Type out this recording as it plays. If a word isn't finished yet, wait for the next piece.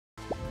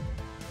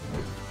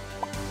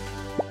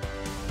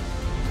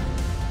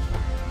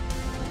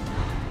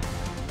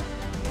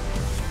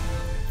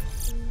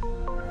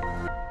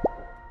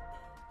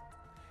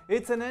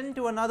It's an end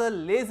to another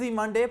lazy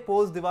Monday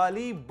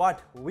post-Diwali,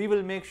 but we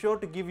will make sure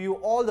to give you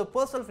all the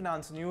personal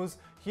finance news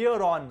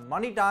here on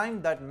Money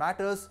Time that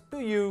matters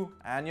to you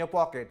and your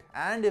pocket.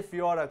 And if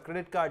you're a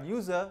credit card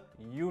user,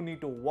 you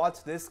need to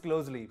watch this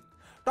closely.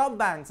 Top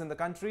banks in the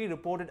country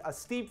reported a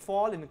steep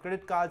fall in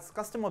credit cards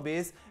customer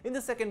base in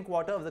the second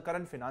quarter of the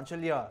current financial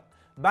year.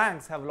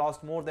 Banks have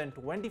lost more than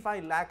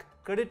 25 lakh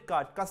credit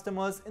card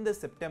customers in the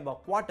September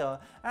quarter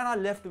and are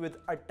left with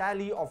a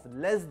tally of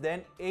less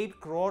than 8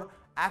 crore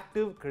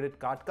active credit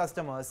card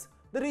customers.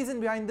 The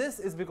reason behind this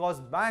is because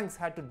banks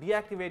had to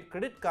deactivate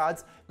credit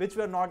cards which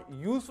were not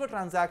used for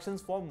transactions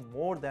for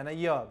more than a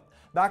year.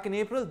 Back in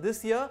April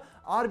this year,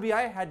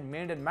 RBI had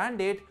made a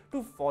mandate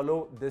to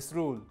follow this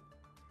rule.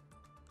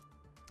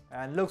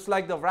 And looks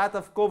like the wrath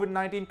of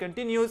COVID-19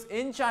 continues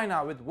in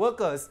China, with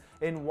workers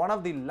in one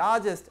of the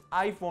largest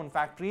iPhone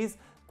factories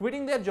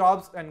quitting their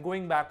jobs and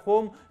going back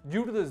home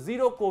due to the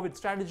zero COVID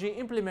strategy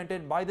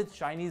implemented by the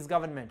Chinese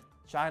government.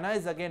 China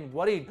is again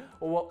worried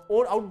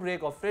over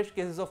outbreak of fresh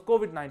cases of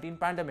COVID-19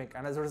 pandemic,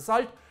 and as a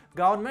result,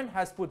 government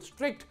has put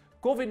strict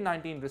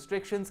COVID-19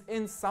 restrictions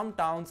in some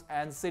towns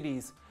and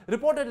cities.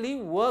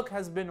 Reportedly, work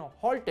has been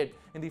halted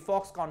in the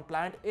Foxconn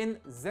plant in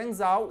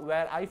Zhengzhou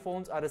where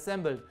iPhones are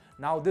assembled.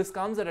 Now this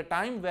comes at a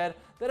time where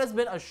there has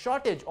been a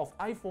shortage of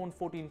iPhone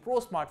 14 Pro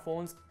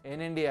smartphones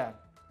in India.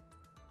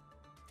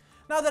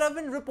 Now, there have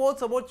been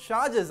reports about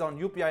charges on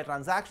UPI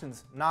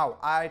transactions. Now,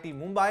 IIT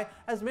Mumbai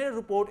has made a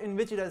report in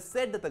which it has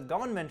said that the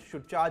government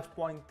should charge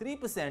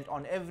 0.3%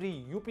 on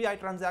every UPI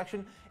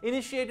transaction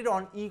initiated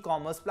on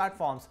e-commerce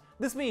platforms.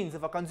 This means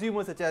if a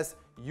consumer such as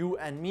you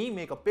and me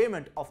make a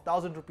payment of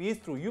 1000 rupees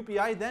through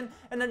UPI, then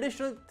an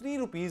additional 3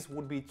 rupees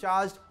would be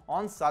charged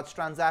on such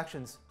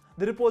transactions.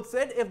 The report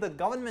said if the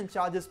government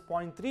charges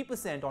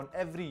 0.3% on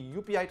every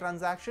UPI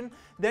transaction,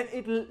 then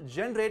it will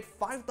generate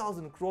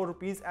 5,000 crore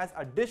rupees as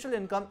additional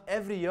income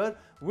every year,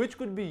 which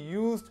could be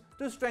used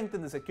to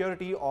strengthen the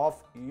security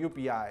of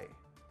UPI.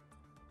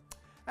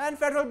 And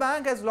Federal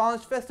Bank has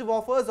launched festive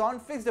offers on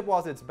fixed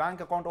deposits. Bank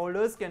account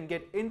holders can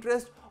get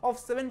interest of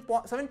 7%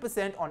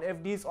 on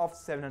FDs of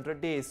 700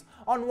 days.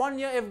 On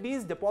 1-year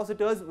FDs,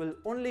 depositors will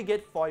only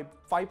get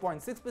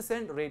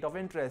 5.6% rate of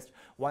interest,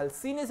 while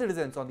senior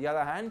citizens, on the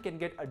other hand, can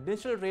get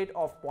additional rate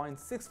of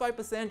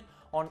 0.65%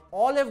 on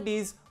all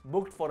FDs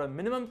booked for a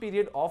minimum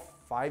period of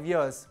 5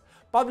 years.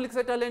 Public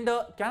sector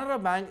lender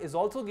Canara Bank is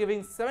also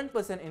giving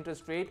 7%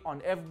 interest rate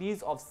on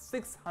FDs of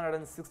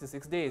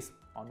 666 days.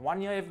 On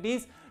 1-year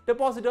FDs,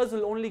 depositors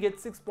will only get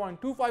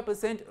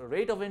 6.25%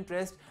 rate of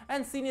interest,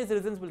 and senior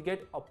citizens will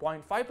get a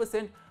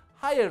 0.5%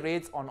 higher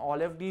rates on all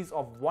FDs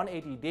of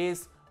 180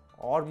 days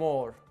or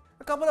more.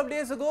 A couple of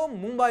days ago,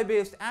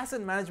 Mumbai-based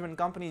asset management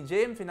company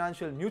JM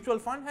Financial Mutual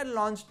Fund had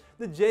launched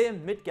the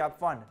JM Mid Cap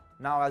Fund.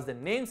 Now, as the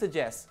name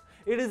suggests,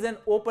 it is an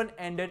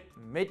open-ended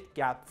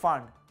mid-cap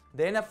fund.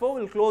 The NFO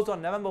will close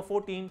on November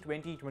 14,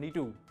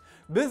 2022.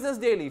 Business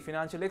Daily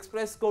Financial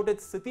Express quoted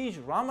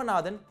Satish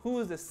Ramanathan, who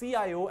is the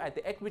CIO at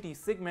the equity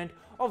segment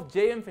of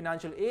JM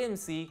Financial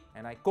AMC,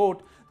 and I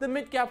quote, "The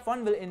mid-cap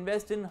fund will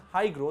invest in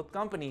high-growth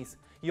companies."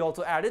 He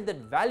also added that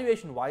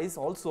valuation-wise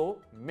also,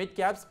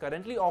 mid-caps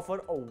currently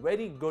offer a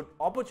very good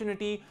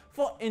opportunity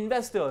for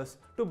investors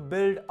to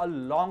build a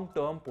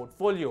long-term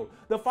portfolio.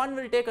 The fund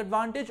will take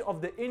advantage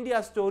of the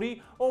India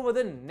story over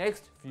the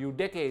next few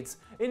decades.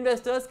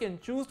 Investors can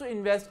choose to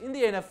invest in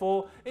the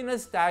NFO in a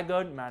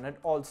staggered manner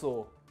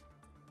also.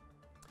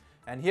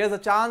 And here's a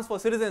chance for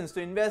citizens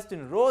to invest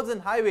in roads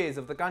and highways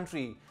of the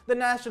country. The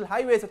National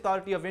Highways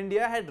Authority of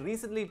India had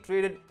recently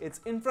traded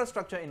its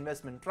Infrastructure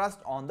Investment Trust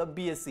on the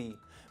BSE.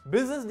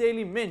 Business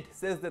Daily Mint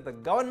says that the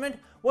government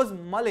was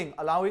mulling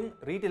allowing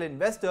retail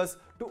investors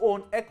to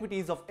own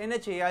equities of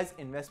NHAI's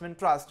investment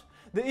trust.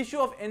 The issue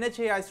of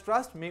NHAI's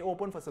trust may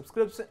open for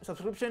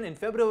subscription in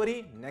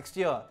February next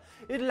year.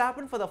 It will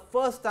happen for the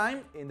first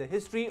time in the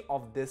history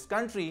of this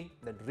country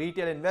that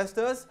retail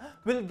investors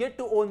will get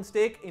to own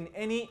stake in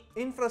any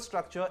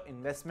infrastructure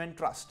investment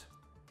trust.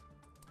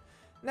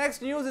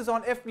 Next news is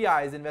on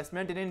FPI's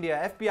investment in India.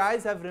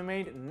 FPIs have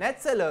remained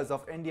net sellers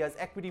of India's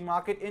equity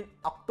market in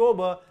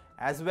October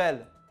as well.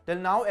 Till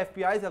now,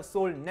 FPIs have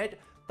sold net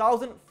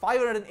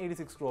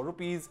 1,586 crore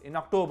rupees in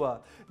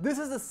October. This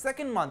is the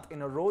second month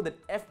in a row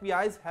that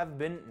FPIs have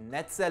been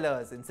net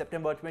sellers. In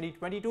September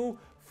 2022,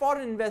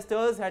 foreign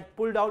investors had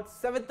pulled out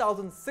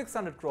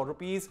 7,600 crore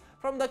rupees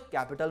from the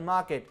capital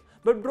market.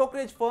 But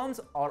brokerage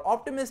firms are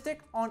optimistic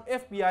on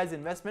FPI's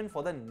investment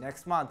for the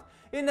next month.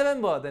 In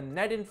November, the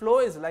net inflow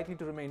is likely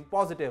to remain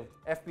positive.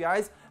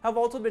 FPIs have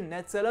also been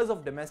net sellers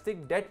of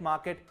domestic debt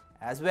market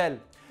as well.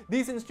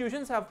 These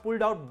institutions have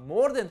pulled out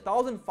more than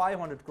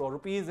 1,500 crore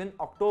rupees in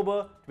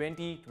October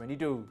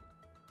 2022.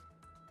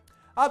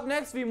 Up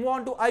next, we move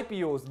on to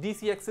IPOs.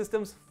 DCX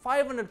Systems'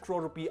 500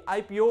 crore rupee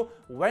IPO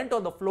went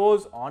on the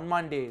floors on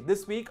Monday.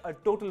 This week, a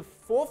total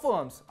 4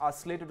 firms are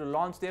slated to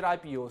launch their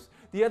IPOs.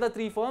 The other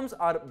 3 firms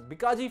are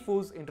Bikaji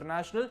Foods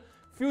International,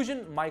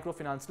 Fusion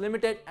Microfinance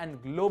Limited,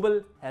 and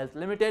Global Health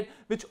Limited,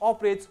 which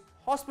operates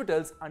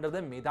hospitals under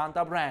the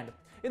Medanta brand.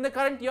 In the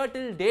current year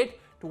till date,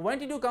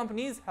 22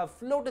 companies have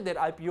floated their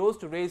IPOs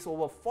to raise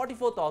over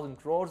 44,000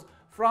 crores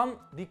from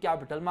the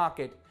capital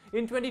market.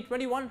 In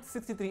 2021,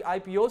 63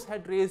 IPOs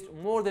had raised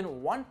more than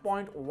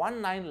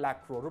 1.19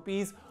 lakh crore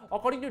rupees,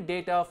 according to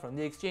data from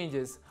the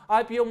exchanges.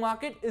 IPO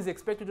market is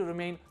expected to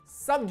remain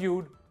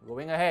subdued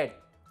going ahead.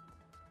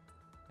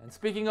 And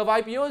speaking of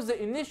IPOs,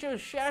 the initial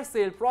share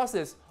sale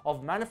process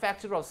of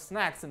manufacturer of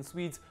snacks and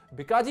sweets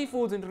Bikaji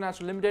Foods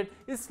International Limited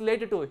is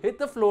slated to hit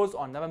the floors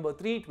on November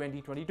 3,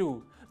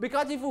 2022.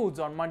 Bikaji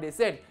Foods on Monday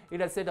said it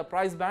has set a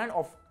price band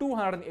of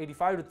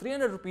 285 to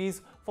 300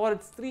 rupees for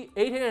its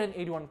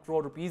 881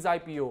 crore rupees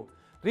IPO.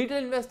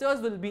 Retail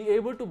investors will be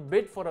able to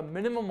bid for a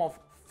minimum of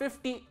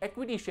 50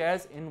 equity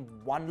shares in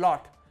one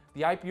lot.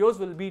 The IPOs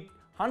will be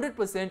 100%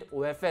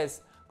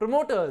 OFS.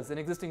 Promoters and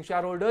existing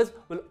shareholders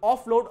will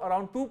offload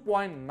around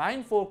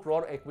 2.94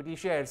 crore equity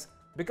shares.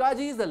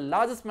 Bikaji is the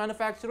largest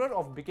manufacturer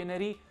of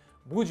Bikaneri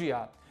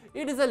Bhujia.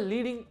 It is a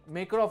leading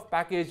maker of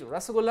packaged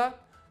Rasgulla,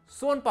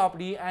 Son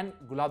Papdi and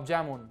Gulab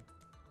Jamun.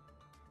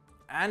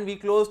 And we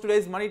close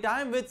today's Money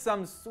Time with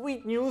some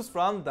sweet news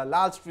from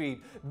Dalal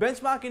Street.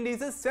 Benchmark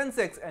indices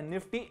Sensex and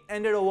Nifty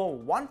ended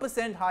over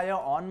 1% higher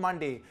on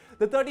Monday.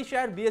 The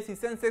 30-share BSE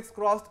Sensex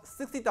crossed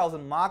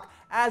 60,000 mark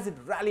as it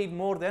rallied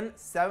more than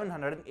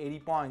 780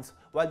 points,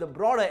 while the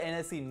broader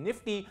NSE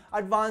Nifty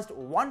advanced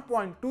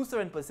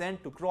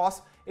 1.27% to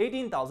cross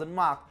 18,000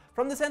 mark.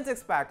 From the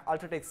Sensex pack,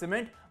 Ultratech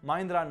Cement,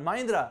 Mahindra &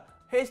 Mahindra,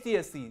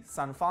 HDFC,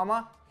 Sun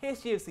Pharma,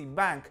 HDFC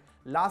Bank,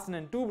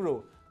 Larsen &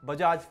 Toubro,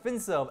 Bajaj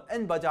Finserv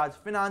and Bajaj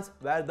Finance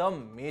were the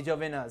major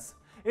winners.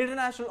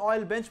 International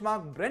oil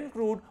benchmark Brent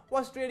crude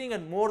was trading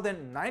at more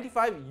than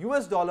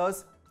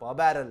 $95 per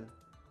barrel.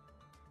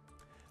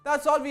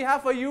 That's all we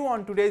have for you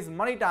on today's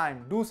Money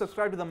Time. Do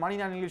subscribe to the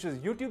Money9 English's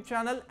YouTube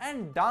channel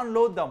and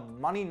download the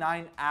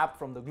Money9 app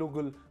from the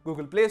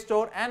Google Play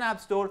Store and App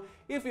Store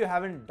if you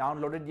haven't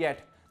downloaded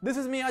yet. This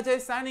is me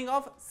Ajay signing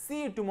off.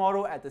 See you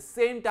tomorrow at the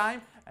same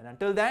time, and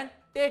until then,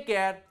 take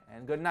care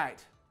and good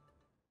night.